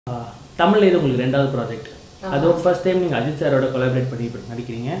தமிழ்ல இது உங்களுக்கு ரெண்டாவது ப்ராஜெக்ட். அதுவும் ஃபர்ஸ்ட் டைம் நீங்கள் அஜித் சாரோட கொலாபரேட் பண்ணி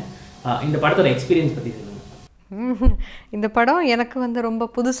நடிக்கிறீங்க. இந்த படத்தோட எக்ஸ்பீரியன்ஸ் பற்றி சொல்லுங்கள். இந்த படம் எனக்கு வந்து ரொம்ப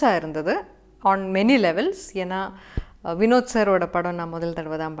புதுசாக இருந்தது ஆன் மெனி லெவல்ஸ். ஏன்னா வினோத் சாரோட படம் நான் முதல்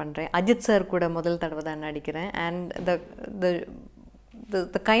தடவை தான் பண்ணுறேன். அஜித் சார் கூட முதல் தடவை தான் நடிக்கிறேன். And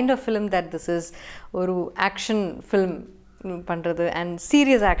the kind of film that this is ஒரு ஆக்ஷன் ஃபில்ம் பண்ணுறது அண்ட்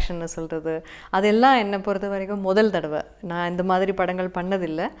சீரியஸ் ஆக்ஷன்னு சொல்கிறது அதெல்லாம் என்னை பொறுத்த வரைக்கும் முதல் தடவை. நான் இந்த மாதிரி படங்கள்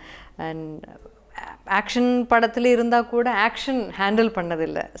பண்ணதில்லை. அண்ட் ஆக்ஷன் படத்தில் இருந்தால் கூட ஆக்ஷன் ஹேண்டில்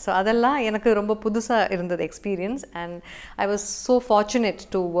பண்ணதில்லை. ஸோ அதெல்லாம் எனக்கு ரொம்ப புதுசாக இருந்தது experience. And I was so fortunate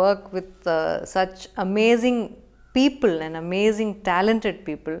to work with such amazing people and amazing talented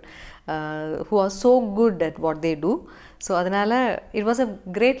people who are so good at what they do. So adanal it was a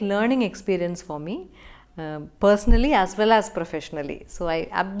great learning experience for me personally as well as professionally. So I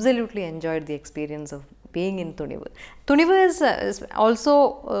absolutely enjoyed the experience of being in Thunivu. Thunivu is also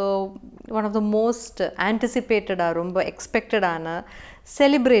one of the most anticipated or romba expected ana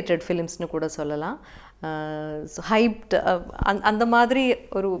celebrated films nu kuda sollalam. Hyped அந்த மாதிரி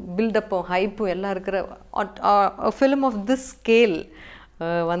ஒரு பில்டப்பும் ஹைப்பும் எல்லாம் இருக்கிற film of this scale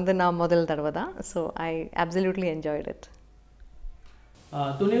வந்து நான் முதல் தடவை தான். So I absolutely enjoyed it.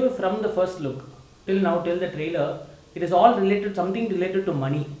 Thunivu, from the first look till now, till the trailer, it is all related, something related to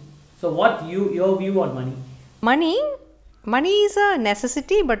money. So what your view on money? Money is a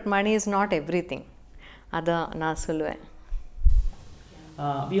necessity, but money is not everything. அதான் நான் சொல்லுவேன்.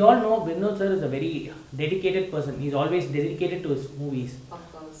 We all know Vinod sir is a very dedicated person. He is always dedicated to his movies. Of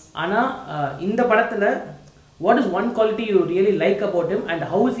course. Ana இந்த படத்துல what is one quality you really like about him and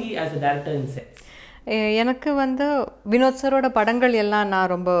how is he as a director in set? எனக்கு வந்து வினோத் சரோட படங்கள் எல்லாம்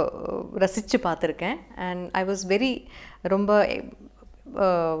நான் ரொம்ப ரசித்து பார்த்துருக்கேன். அண்ட் ஐ வாஸ் ரொம்ப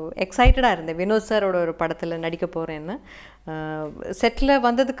எக்ஸைட்டடாக இருந்தேன் வினோத் சாரோட ஒரு படத்தில் நடிக்க போகிறேன்னு. செட்டில்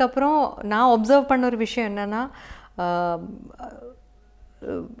வந்ததுக்கப்புறம் நான் ஒப்சர்வ் பண்ண ஒரு விஷயம் என்னென்னா,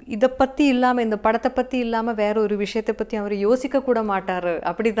 இதை பற்றி இல்லாமல் இந்த படத்தை பற்றி இல்லாமல் வேறு ஒரு விஷயத்தை பற்றி அவர் யோசிக்கக்கூட மாட்டார்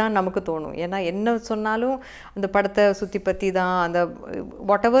அப்படி தான் நமக்கு தோணும். ஏன்னா என்ன சொன்னாலும் அந்த படத்தை சுற்றி பற்றி தான், அந்த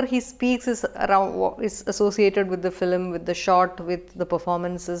what ever he speaks is around is associated with the film, with the short, with the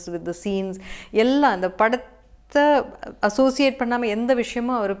performances, with the scenes எல்லாம். அந்த படத்தை அசோசியேட் பண்ணாமல் எந்த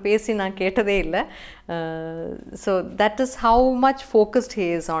விஷயமும் அவர் பேசி நான் கேட்டதே இல்லை. So that is how much focused he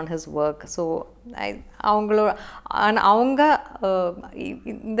is on his work. So அவங்க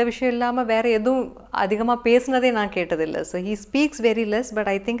இந்த விஷயம் இல்லாமல் வேறு எதுவும் அதிகமாக பேசினதே நான் கேட்டதில்லை. So he speaks very less,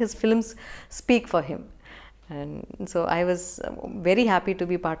 but I think his films speak for him. And so I was very happy to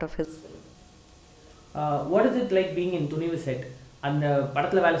be part of his. What is it like being in Thunivu set? அந்த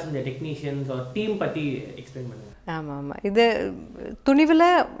படத்தில் வேலை செஞ்ச technicians ஒரு team பற்றி explain பண்ணுங்கள். ஆமாம், இது துணிவில்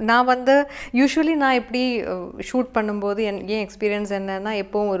நான் வந்து யூஸ்வலி நான் எப்படி ஷூட் பண்ணும்போது என் எக்ஸ்பீரியன்ஸ் என்னென்னா,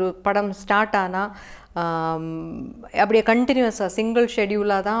 எப்போவும் ஒரு படம் ஸ்டார்ட் ஆனால் அப்படியே கண்டினியூஸாக சிங்கிள்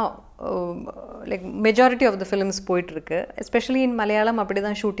ஷெட்யூலாக தான் like majority of the films போயிட்டுருக்கு. எஸ்பெஷலி இன் மலையாளம் அப்படி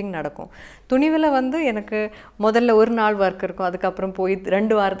தான் ஷூட்டிங் நடக்கும். துணிவில் வந்து எனக்கு முதல்ல ஒரு நாள் ஒர்க் இருக்கும், அதுக்கப்புறம் போய்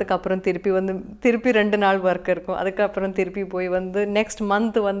 2 வாரத்துக்கு அப்புறம் திருப்பி 2 நாள் ஒர்க் இருக்கும், அதுக்கப்புறம் திருப்பி போய் வந்து நெக்ஸ்ட்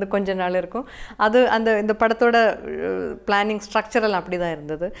மந்த் வந்து கொஞ்ச நாள் இருக்கும். அது இந்த படத்தோட பிளானிங் ஸ்ட்ரக்சரல் அப்படி தான்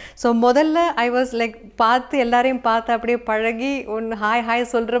இருந்தது. ஸோ முதல்ல ஐ வாஸ் லைக் எல்லாரையும் பார்த்து அப்படியே பழகி ஒன்று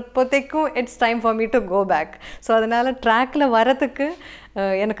hi சொல்கிறப்போதைக்கும் it's time for me to go back. So அதனால் ட்ராக்கில் வரத்துக்கு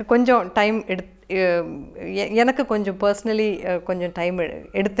எனக்கு கொஞ்சம் டைம் எனக்கு கொஞ்சம் பர்சனலி கொஞ்சம் டைம்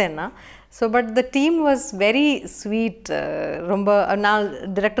எடுத்தேன்னா. So but the team was very sweet. ரொம்ப நான்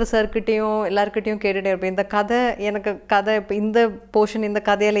டிரெக்டர் சார்கிட்டையும் எல்லாருக்கிட்டையும் கேட்டுகிட்டே இருப்பேன், இந்த கதை இப்போ இந்த போர்ஷன் இந்த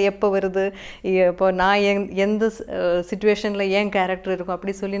கதையில் எப்போ வருது, இப்போ நான் எந்த சிச்சுவேஷனில் ஏன் கேரக்டர் இருக்கும்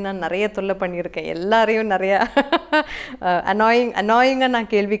அப்படி சொல்லி நான் நிறைய தொல்லை பண்ணியிருக்கேன். எல்லாரையும் நிறையா அனாயிங்காக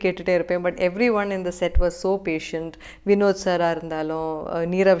நான் கேள்வி கேட்டுகிட்டே இருப்பேன். But every one in the set was so patient. Vinod சாராக இருந்தாலும்,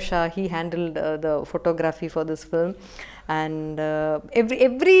 Nirav Shah, he handled the photography for this film. And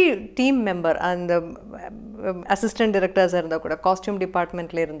every team member and assistant directors இருந்தால் கூட, காஸ்டியூம்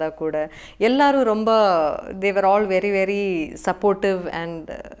டிபார்ட்மெண்ட்டில் இருந்தால் கூட எல்லாரும் ரொம்ப they were all very very supportive. and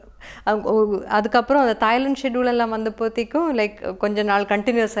அதுக்கப்புறம் அந்த தாய்லாந்து ஷெட்யூல் எல்லாம் வந்த போத்திக்கும் லைக் கொஞ்ச நாள்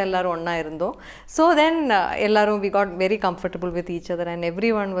கண்டினியூஸாக எல்லோரும் ஒன்றா இருந்தோம். ஸோ தென் எல்லோரும் we got very comfortable with each other and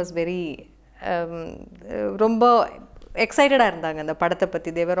everyone was very ரொம்ப எக்ஸைட்டடாக இருந்தாங்க அந்த படத்தை பற்றி.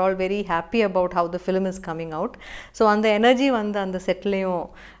 they were all very happy about how the film is coming out. So அந்த எனர்ஜி வந்து அந்த செட்லேயும்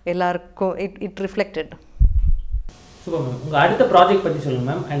எல்லாருக்கும் it reflected. Super ma'am. உங்கள் அடுத்த ப்ராஜெக்ட் பற்றி சொல்லுங்கள்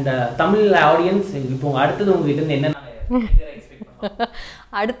மேம். அண்ட் தமிழ் ஆடியன்ஸ் இப்போ உங்கள் அடுத்தது உங்ககிட்ட இருந்து என்ன எக்ஸ்பெக்ட் பண்ணுவோம்?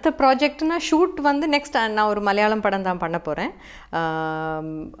 அடுத்த ப்ராஜெக்ட்னா ஷூட் வந்து நெக்ஸ்ட் நான் ஒரு மலையாளம் படம் தான் பண்ண போகிறேன்.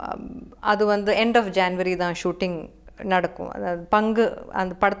 அது வந்து எண்ட் ஆஃப் ஜான்வரி தான் ஷூட்டிங் நடக்கும். அதாவது பங்கு,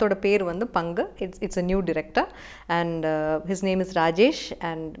 அந்த படத்தோட பேர் வந்து பங்கு. It's a new director and his name is Rajesh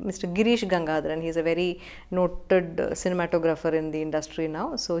and Mr. Girish Gangadharan. He is a very noted cinematographer in the industry now.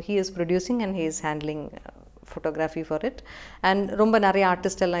 So he is producing and he is handling photography for it. And ரொம்ப நிறைய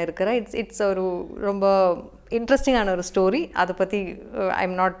artist எல்லாம் இருக்கிற it's ஒரு ரொம்ப இன்ட்ரெஸ்டிங்கான ஒரு story. அதை பற்றி I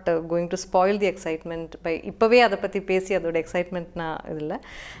am not going to spoil the excitement by இப்போவே அதை பற்றி பேசி அதோட எக்ஸைட்மெண்ட் நான் இதில்.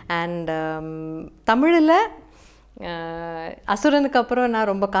 அண்ட் தமிழில் அசுரனுக்கு அப்புறம்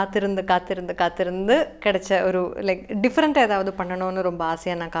நான் ரொம்ப காத்திருந்து கிடைச்ச ஒரு லைக் டிஃப்ரெண்ட்டாக ஏதாவது பண்ணணும்னு ரொம்ப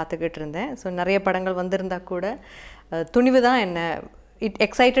ஆசையாக நான் காத்துக்கிட்டு இருந்தேன். ஸோ நிறைய படங்கள் வந்திருந்தா கூட துணிவு தான் என்ன it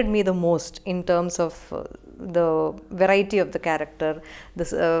excited me the most in terms of the variety of the character,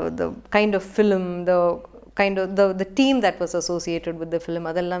 the kind of film, the kind of the team that was associated with the film.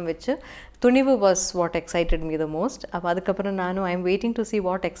 Adellam vechu Thunivu was what excited me the most. appo adukapra nanu I am waiting to see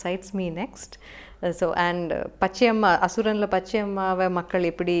what excites me next. So and Pachaiyamma அசுரன்ல பச்சையம்மாவை மக்கள்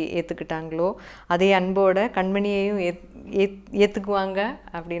எப்படி ஏற்றுக்கிட்டாங்களோ அதே அன்போட கண்மணியையும் ஏற்றுக்குவாங்க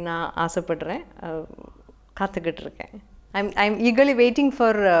அப்படின்னு நான் ஆசைப்படுறேன், காத்துக்கிட்டு இருக்கேன். I'm eagerly waiting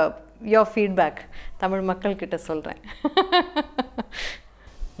for your feedback. Tamil மக்கள் கிட்ட சொல்கிறேன்.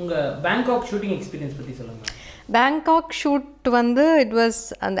 உங்கள் பேங்காக் ஷூட்டிங் எக்ஸ்பீரியன்ஸ் பற்றி சொல்லுங்கள். பேங்காக் ஷூட் வந்து இட் வாஸ்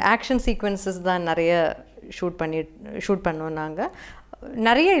அந்த ஆக்ஷன் சீக்வன்சஸ் தான் நிறைய ஷூட் பண்ணோம் நாங்கள்.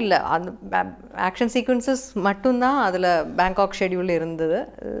 நிறைய இல்லை, அந்த ஆக்ஷன் சீக்வன்சஸ் மட்டும்தான் அதில் பேங்காக் ஷெட்யூல் இருந்தது.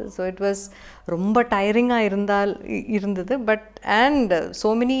 ஸோ இட் வாஸ் ரொம்ப டயரிங்காக இருந்தது. But and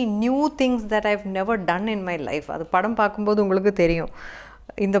so many new things that I've never done in my life. அது படம் பார்க்கும்போது உங்களுக்கு தெரியும்.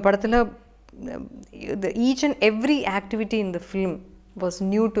 இந்த படத்தில் each and every activity in the film was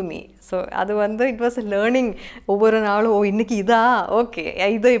new to me. So அது வந்து it was a learning. ஒவ்வொரு நாளும் இன்னைக்கு இதா ஓகே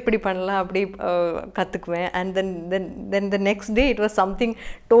இதை எப்படி பண்ணலாம் அப்படி கற்றுக்குவேன். And then the next day it was something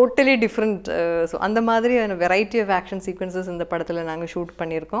totally different. So அந்த மாதிரியான வெரைட்டி ஆஃப் ஆக்ஷன் சீக்வன்சஸ் இந்த படத்தில் நாங்கள் ஷூட்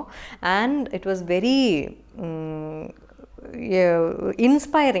பண்ணியிருக்கோம். And it was very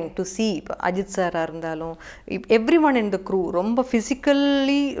inspiring to C. இப்போ அஜித் சாராக இருந்தாலும் every one in the crew ரொம்ப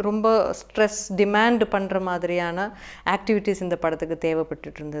ஃபிசிக்கல்லி ரொம்ப ஸ்ட்ரெஸ் டிமாண்ட் பண்ணுற மாதிரியான ஆக்டிவிட்டீஸ் இந்த படத்துக்கு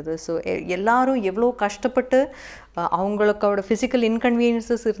தேவைப்பட்டுட்டு இருந்தது. ஸோ எல்லாரும் எவ்வளோ கஷ்டப்பட்டு அவங்களுக்கோட ஃபிசிக்கல்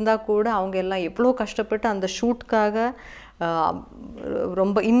இன்கன்வீனியன்சஸ் இருந்தால் கூட அவங்க எல்லாம் எவ்வளோ கஷ்டப்பட்டு அந்த ஷூட்காக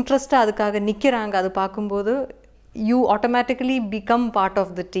ரொம்ப இன்ட்ரெஸ்ட்டாக அதுக்காக நிற்கிறாங்க. அது பார்க்கும்போது you automatically become part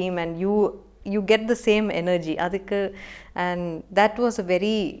of the team and you get the same energy adukku. And that was a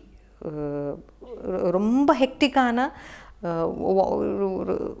very ரொம்ப ஹெக்டிக்கான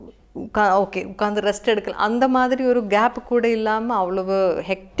ஓகே உட்காந்து ரெஸ்ட் எடுக்கலாம் அந்த மாதிரி ஒரு கேப் கூட இல்லாமல் அவ்வளவு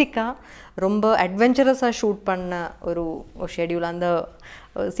ஹெக்டிக்காக ரொம்ப அட்வென்ச்சரஸாக ஷூட் பண்ண ஒரு ஷெட்யூல். அந்த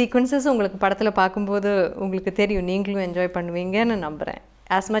சீக்வன்சஸ் உங்களுக்கு படத்தில் பார்க்கும்போது உங்களுக்கு தெரியும், நீங்களும் என்ஜாய் பண்ணுவீங்கன்னு நம்புகிறேன்.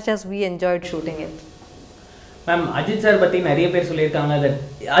 as much as we enjoyed shooting it. Ma'am Ajith sir பற்றி நிறைய பேர் சொல்லியிருக்காங்க தட்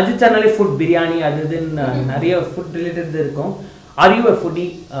அஜித் சார்னாலே ஃபுட் பிரியாணி அது இதுன்னு நிறைய ஃபுட் ரிலேட்டட் இருக்கும். Are you a foodie?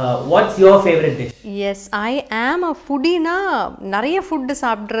 What's your favourite dish? S, ஐ ஆம் அ ஃபுடினா நிறைய ஃபுட்டு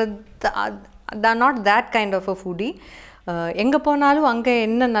சாப்பிட்றது, not that kind of a foodie. எங்கே போனாலும் அங்கே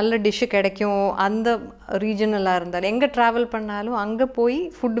என்ன நல்ல டிஷ்ஷு கிடைக்கும் அந்த ரீஜனலாக இருந்தாலும் எங்கே ட்ராவல் பண்ணாலும் அங்கே போய்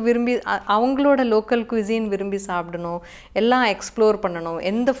ஃபுட் விரும்பி அவங்களோட லோக்கல் குவிசின் விரும்பி சாப்பிடணும், எல்லாம் எக்ஸ்ப்ளோர் பண்ணணும்.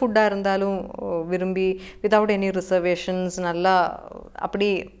 எந்த ஃபுட்டாக இருந்தாலும் விரும்பி வித்தவுட் எனி ரிசர்வேஷன்ஸ் நல்லா அப்படி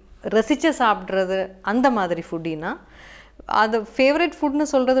ரசித்து சாப்பிட்றது அந்த மாதிரி ஃபுட்டினா அது ஃபேவரட் ஃபுட்னு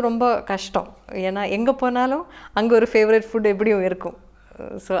சொல்கிறது ரொம்ப கஷ்டம். ஏன்னா எங்கே போனாலும் அங்கே ஒரு ஃபேவரட் ஃபுட் எப்படியும் இருக்கும்.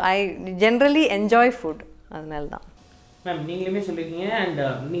 So I generally enjoy food, அதனால தான். மேம் நீங்களுமே சொல்லியிருக்கீங்க அண்ட்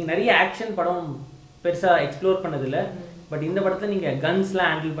நீங்கள் நிறைய ஆக்ஷன் படம் பெருசாக எக்ஸ்ப்ளோர் பண்ணதில்லை, பட் இந்த படத்தில் நீங்கள் கன்ஸ்லாம்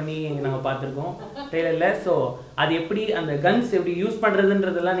ஹேண்டில் பண்ணி நாங்கள் பார்த்துருக்கோம் ட்ரெய்லரில். ஸோ அது எப்படி அந்த கன்ஸ் எப்படி யூஸ்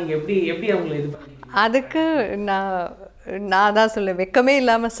பண்ணுறதுன்றதெல்லாம் நீங்கள் எப்படி அவங்களை இது அதுக்கு நான் தான் சொல்ல வெக்கமே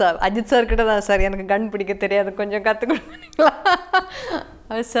இல்லாமல் சார் அஜித் சார்கிட்ட தான், சார் எனக்கு கன் பிடிக்க தெரியாது கொஞ்சம் கற்றுக் கொடுங்களா.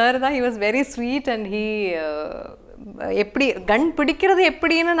 சார் தான் he was very sweet and he எப்படி கன் பிடிக்கிறது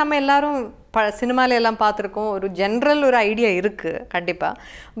எப்படின்னு நம்ம எல்லாரும் சினிமாவில் எல்லாம் பார்த்துருக்கோம். ஒரு ஜென்ரல் ஒரு ஐடியா இருக்குது கண்டிப்பாக.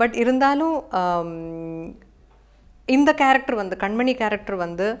 பட் இருந்தாலும் இந்த கேரக்டர் வந்து கண்மணி கேரக்டர்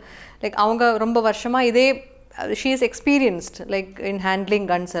வந்து லைக் அவங்க ரொம்ப வருஷமாக இதே she is experienced like in handling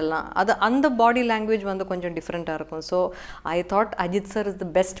guns எல்லாம். அது அந்த பாடி லாங்குவேஜ் வந்து கொஞ்சம் டிஃப்ரெண்ட்டாக இருக்கும். So I thought Ajith sir is the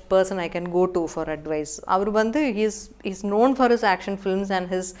best person I can go to for advice. அவர் வந்து is known for his action films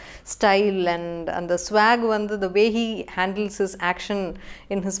and his style and அந்த swag வந்து த way he handles his action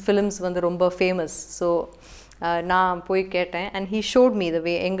in his films வந்து ரொம்ப famous. So நான் போய் கேட்டேன் and he ஷோட் me the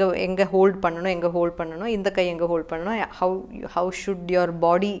வே எங்கே hold பண்ணணும் இந்த கை எங்கே ஹோல்ட் பண்ணணும், how should your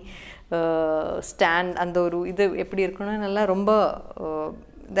body stand, அந்த ஒரு இது எப்படி இருக்கணும் நல்லா ரொம்ப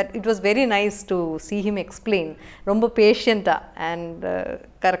that it was very nice to see him explain ரொம்ப பேஷண்டா அண்ட்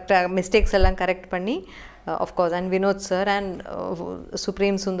கரெக்டாக மிஸ்டேக்ஸ் எல்லாம் கரெக்ட் பண்ணி of course and Vinod sir and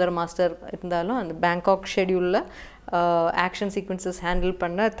Supreme Sundar master இருந்தாலும் அந்த பேங்காக் ஷெட்யூலில் ஆக்ஷன் சீக்வன்சஸ் ஹேண்டில்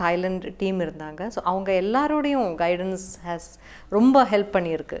பண்ண தாய்லாண்ட் டீம் இருந்தாங்க. ஸோ அவங்க எல்லாரோடையும் கைடன்ஸ் ஹேஸ் ரொம்ப ஹெல்ப்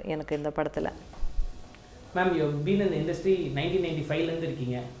பண்ணியிருக்கு எனக்கு இந்த படத்தில். Ma'am you been in industry 1995லேருந்து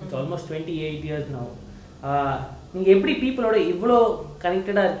இருக்கீங்க. It's almost 28 years now. நீங்கள் எப்படி பீப்புளோட இவ்வளோ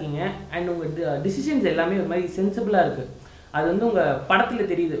கனெக்டடாக இருக்கீங்க அண்ட் உங்கள் டிசிஷன்ஸ் எல்லாமே ஒரு மாதிரி சென்சிபிளாக இருக்குது. அது வந்து உங்கள் படத்தில்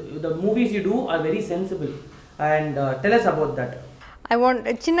தெரியுது. The movies you two are very sensible and tell us about that. I want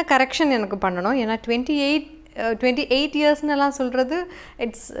சின்ன கரெக்ஷன் எனக்கு பண்ணணும். ஏன்னா 28 இயர்ஸ்னெல்லாம் சொல்கிறது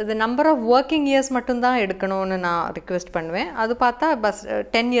it's the number of working years மட்டும்தான் எடுக்கணும்னு நான் ரிக்வெஸ்ட் பண்ணுவேன். அது பார்த்தா பஸ்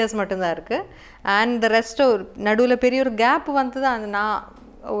 10 years மட்டும்தான் இருக்குது. அண்ட் த ரெஸ்ட்டு நடுவில் பெரிய ஒரு கேப் வந்தது. அது நான்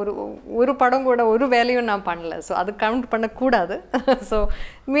ஒரு படம் கூட ஒரு வேலையும் நான் பண்ணல. ஸோ அது கவுண்ட் பண்ணக்கூடாது. ஸோ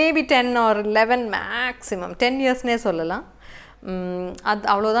மேபி 10 or 11 மேக்ஸிமம் 10 yearsனே சொல்லலாம். அது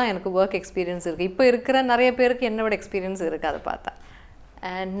அவ்வளோதான் எனக்கு ஒர்க் எக்ஸ்பீரியன்ஸ் இருக்குது. இப்போ இருக்கிற நிறைய பேருக்கு என்னோட எக்ஸ்பீரியன்ஸ் இருக்குது அதை பார்த்தா.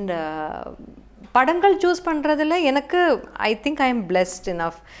 அண்ட் படங்கள் சூஸ் பண்ணுறதுல எனக்கு I think I am blessed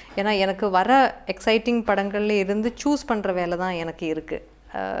enough. ஏன்னா எனக்கு வர எக்ஸைட்டிங் படங்கள்ல இருந்து சூஸ் பண்ணுற வேலை தான் எனக்கு இருக்குது.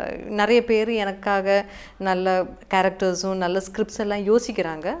 நிறைய பேர் எனக்காக நல்ல கேரக்டர்ஸும் நல்ல ஸ்கிரிப்ட்ஸ் எல்லாம்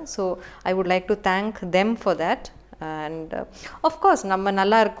யோசிக்கிறாங்க. So I would like to thank them for that. And of course நம்ம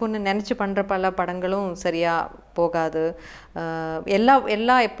நல்லா இருக்கும்னு நினச்சி பண்ணுற பல படங்களும் சரியாக போகாது.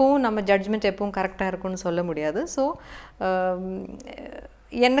 எல்லா எப்போவும் நம்ம ஜட்ஜ்மெண்ட் எப்பவும் கரெக்டாக இருக்கும்னு சொல்ல முடியாது. ஸோ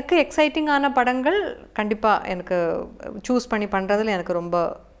எனக்கு எக்ஸைட்டிங்கான படங்கள் கண்டிப்பாக எனக்கு சூஸ் பண்ணி பண்ணுறதுல எனக்கு ரொம்ப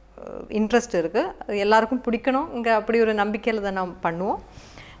இன்ட்ரெஸ்ட் இருக்குது. எல்லாருக்கும் பிடிக்கணும் இங்கே அப்படி ஒரு நம்பிக்கையில் தான் நாம் பண்ணுவோம்.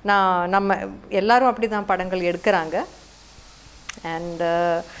 நம்ம எல்லோரும் அப்படி தான் படங்கள் எடுக்கிறாங்க. And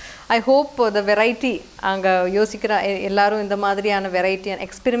I hope the variety அங்கே யோசிக்கிற எல்லோரும் இந்த மாதிரியான வெரைட்டியான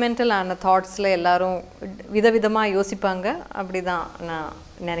எக்ஸ்பெரிமெண்டலான தாட்ஸில் எல்லோரும் விதவிதமாக யோசிப்பாங்க. அப்படி தான் நான்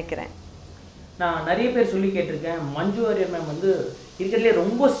நினைக்கிறேன். நான் நிறைய பேர் சொல்லி கேட்டிருக்கேன், மஞ்சு வாரியர் மேம் வந்து இருக்கிறதுலே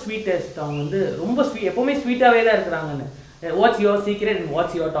ரொம்ப ஸ்வீட்டஸ்ட். அவங்க வந்து ரொம்ப எப்போவுமே ஸ்வீட்டாகவே தான் இருக்கிறாங்கன்னு. What's your secret and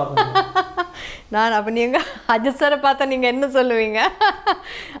what's your talk? நான் அப்போ நீங்கள் அஜித் சாரை பார்த்தா நீங்கள் என்ன சொல்லுவீங்க?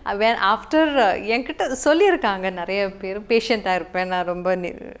 ஆஃப்டர் என்கிட்ட சொல்லியிருக்காங்க நிறைய பேர், பேஷண்ட்டாக இருப்பேன், நான் ரொம்ப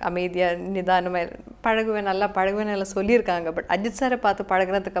அமைதியாக நிதானமாக பழகுவேன், நல்லா பழகுவேன் எல்லாம் சொல்லியிருக்காங்க. பட் அஜித் சாரை பார்த்து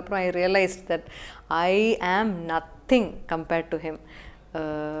பழகுனதுக்கப்புறம் ஐ ரியலைஸ் தட் ஐ ஆம் நத்திங் கம்பேர்ட் டு ஹிம்.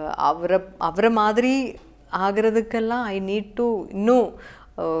 அவரை மாதிரி ஆகிறதுக்கெல்லாம் ஐ நீட் டு இன்னும்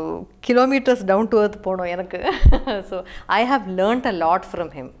கிலோமீட்டர்ஸ் டவுன் டு எர்த் போனோம் எனக்கு. So I have learnt a lot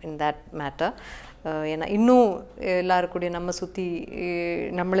from him in that matter. ஏன்னா இன்னும் எல்லாருக்கூடிய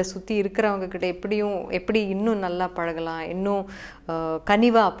நம்மளை சுற்றி இருக்கிறவங்கக்கிட்ட எப்படி இன்னும் நல்லா பழகலாம், இன்னும்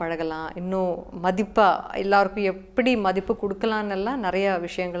கனிவாக பழகலாம், இன்னும் மதிப்பாக எல்லாருக்கும் எப்படி மதிப்பு கொடுக்கலான்னெல்லாம் நிறையா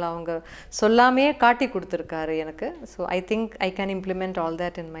விஷயங்கள் அவங்க சொல்லாமையே காட்டி கொடுத்துருக்காரு எனக்கு. So I think I can implement all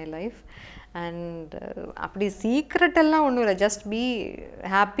that in my life. And அப்படி சீக்ரெட் எல்லாம் ஒன்றும் இல்லை. Just be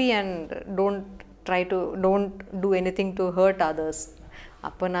happy and don't do anything to hurt others.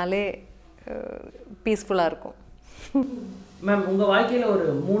 அப்போனாலே பீஸ்ஃபுல்லாக இருக்கும். மேம் உங்கள் வாழ்க்கையில் ஒரு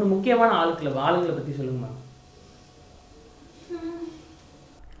 3 முக்கியமான ஆளுங்களை பற்றி சொல்லுங்க மேம்.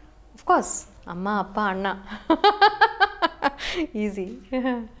 ஆஃப்கோர்ஸ் அம்மா, அப்பா, அண்ணா. Easy.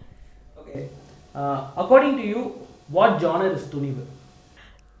 Okay, according to you what genre is Thunivu?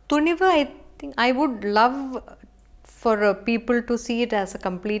 Thunivu, I think I would love for people to see it as a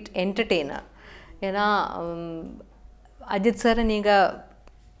complete entertainer. ஏன்னா அஜித் சாரை நீங்கள்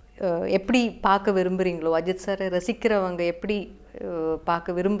எப்படி பார்க்க விரும்புகிறீங்களோ, அஜித் சாரை ரசிக்கிறவங்க எப்படி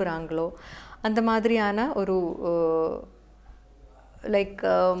பார்க்க விரும்புகிறாங்களோ அந்த மாதிரியான ஒரு லைக்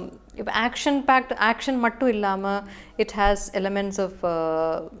இப்போ ஆக்ஷன் மட்டும் இல்லாமல் இட் ஹேஸ் எலமெண்ட்ஸ் ஆஃப்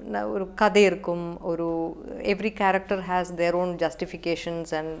ஒரு கதை இருக்கும். ஒரு every character has their own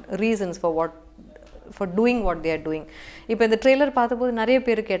justifications and reasons for doing what they are doing. இப்போ இந்த ட்ரெய்லர் பார்த்தபோது நிறைய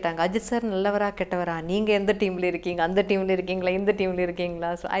பேர் கேட்டாங்க, அஜித் சார் நல்லவரா கெட்டவரா, நீங்கள் எந்த டீமில் இருக்கீங்க, அந்த டீமில் இருக்கீங்களா, இந்த டீமில் இருக்கீங்களா?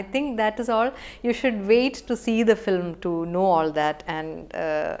 So I think that is all you should wait to see the film to know all that. And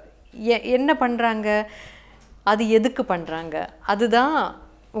என்ன பண்ணுறாங்க, அது எதுக்கு பண்ணுறாங்க, அதுதான்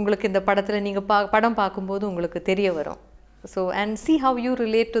உங்களுக்கு இந்த படத்தில் நீங்கள் படம் பார்க்கும்போது உங்களுக்கு தெரிய வரும். So and see how you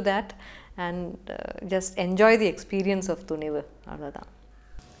relate to that and just enjoy the experience of துணிவு. அவ்வளோதான்.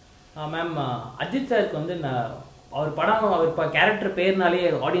 மேம் அஜித் சாருக்கு வந்து அவர் படம் அவர் கேரக்டர் பேர்னாலே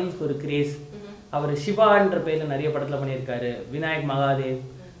ஆடியன்ஸ்க்கு ஒரு கிரேஸ். அவர் சிவான்ற பேரில் நிறைய படத்தில் பண்ணியிருக்காரு, விநாயக் மகாதேவ்,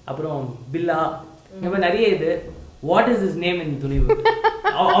 அப்புறம் பில்லா, இந்த மாதிரி நிறைய இது. What is is name in Thunivu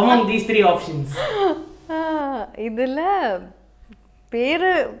among these 3 options? இதில்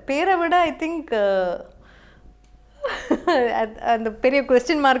பேரை விட ஐ திங்க் அந்த பெரிய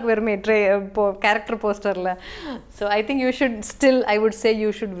கொஸ்டின் மார்க் வருமே கேரக்டர் போஸ்டரில். So I think you should still, I would say you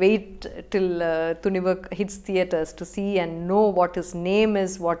should wait till Thunivu hits theatres to see and know what his name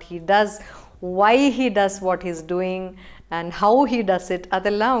is, what he does, why he does what he's doing and how he does it.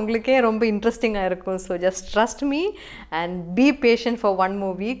 அதெல்லாம் உங்களுக்கே ரொம்ப இன்ட்ரெஸ்டிங்காக இருக்கும். So just trust me and be patient for one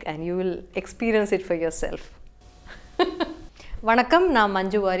more week and you will experience it for yourself. வணக்கம், நான்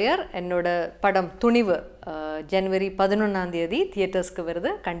மஞ்சு வாரியர். என்னோட படம் துணிவு ஜனவரி 11 தியேட்டர்ஸ்க்கு வருது.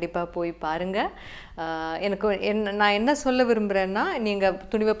 கண்டிப்பாக போய் பாருங்கள். எனக்கு நான் என்ன சொல்ல விரும்புகிறேன்னா, நீங்கள்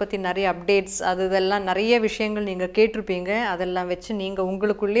துணிவை பற்றி நிறைய அப்டேட்ஸ் இதெல்லாம் நிறைய விஷயங்கள் நீங்கள் கேட்டிருப்பீங்க. அதெல்லாம் வச்சு நீங்கள்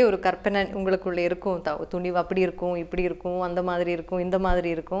உங்களுக்குள்ளே ஒரு கற்பனை உங்களுக்குள்ளே இருக்கும். துணிவு அப்படி இருக்கும், இப்படி இருக்கும், அந்த மாதிரி இருக்கும், இந்த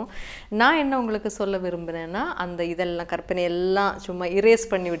மாதிரி இருக்கும். நான் என்ன உங்களுக்கு சொல்ல விரும்புகிறேன்னா, அந்த இதெல்லாம் கற்பனை எல்லாம் சும்மா இரேஸ்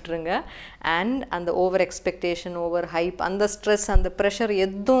பண்ணி விட்டுருங்க. அண்ட் அந்த ஓவர் எக்ஸ்பெக்டேஷன், ஓவர் ஹைப், அந்த ஸ்ட்ரெஸ், அந்த ப்ரெஷர்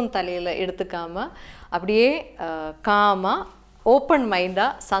எதுவும் தலையில் எடுத்துக்காமல் அப்படியே காமாக ஓப்பன்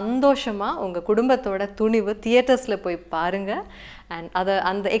மைண்டாக சந்தோஷமாக உங்கள் குடும்பத்தோட துணிவு தியேட்டர்ஸில் போய் பாருங்கள். அண்ட்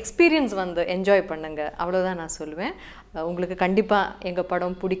அந்த எக்ஸ்பீரியன்ஸ் என்ஜாய் பண்ணுங்க. அவ்வளோதான் நான் சொல்லுவேன். உங்களுக்கு கண்டிப்பாக எங்கள்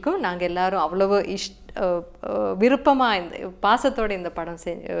படம் பிடிக்கும். நாங்கள் எல்லோரும் அவ்வளவு விருப்பமாக இந்த பாசத்தோடு இந்த படம்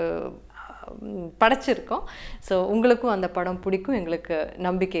படைச்சிருக்கோம். ஸோ உங்களுக்கும் அந்த படம் பிடிக்கும், எங்களுக்கு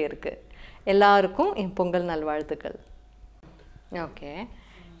நம்பிக்கை இருக்குது. எல்லாருக்கும் என் பொங்கல் நல்வாழ்த்துக்கள். ஓகே,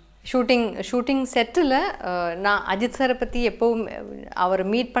 ஷூட்டிங் செட்டில் நான் அஜித் சாரை பற்றி எப்போவும் அவரை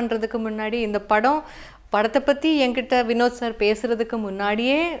மீட் பண்ணுறதுக்கு முன்னாடி, இந்த படத்தை பற்றி என்கிட்ட வினோத் சார் பேசுகிறதுக்கு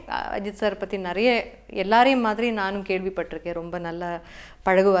முன்னாடியே அஜித் சாரை பற்றி நிறைய எல்லாரையும் மாதிரி நானும் கேள்விப்பட்டிருக்கேன். ரொம்ப நல்லா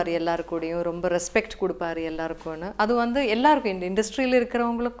பழகுவார், எல்லாருக்கூடையும் ரொம்ப ரெஸ்பெக்ட் கொடுப்பார் எல்லாருக்கும்னு. அது எல்லாருக்கும், இந்த இண்டஸ்ட்ரியில்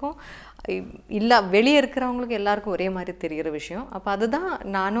இருக்கிறவங்களுக்கும் வெளியே இருக்கிறவங்களுக்கும் எல்லாருக்கும் ஒரே மாதிரி தெரிகிற விஷயம். அப்போ அதுதான்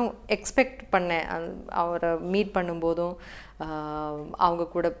நானும் எக்ஸ்பெக்ட் பண்ணேன். அவரை மீட் பண்ணும்போதும் அவங்க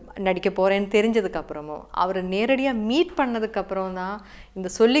கூட நடிக்க போகிறேன்னு தெரிஞ்சதுக்கப்புறமும், அவரை நேரடியாக மீட் பண்ணதுக்கப்புறம் தான்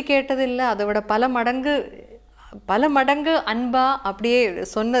இந்த சொல்லி கேட்டதில்லை, அதை விட பல மடங்கு அன்பாக அப்படியே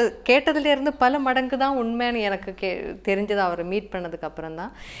கேட்டதுலேருந்து பல மடங்கு தான் உண்மைன்னு எனக்கு தெரிஞ்சது அவரை மீட் பண்ணதுக்கப்புறம்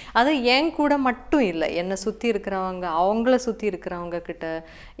தான். அது என் கூட மட்டும் இல்லை, என்னை சுற்றி இருக்கிறவங்க, அவங்கள சுற்றி இருக்கிறவங்க கிட்ட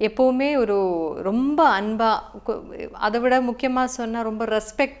எப்போவுமே ஒரு ரொம்ப அன்பாக, அதை விட முக்கியமாக சொன்னால் ரொம்ப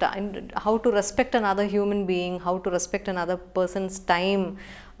ரெஸ்பெக்டாக, how to respect an other human being, how to respect an other persons time,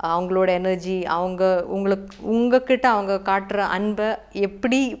 அவங்களோட எனர்ஜி, உங்ககிட்ட அவங்க காட்டுற அன்பை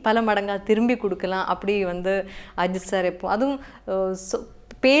எப்படி பல மடங்காக திரும்பி கொடுக்கலாம். அப்படி அஜித் சார் அதுவும்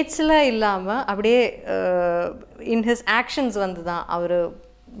பேச்சில் இல்லாமல் அப்படியே இன் ஹிஸ் ஆக்ஷன்ஸ் தான் அவர்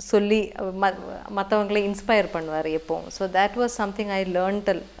சொல்லி மற்றவங்களை இன்ஸ்பயர் பண்ணுவார் எப்போவும். So that was something I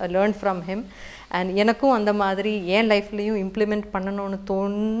learn from him. And எனக்கும் அந்த மாதிரி என் லைஃப்லேயும் இம்ப்ளிமெண்ட் பண்ணணும்னு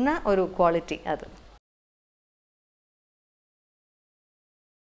தோணுன ஒரு குவாலிட்டி அது.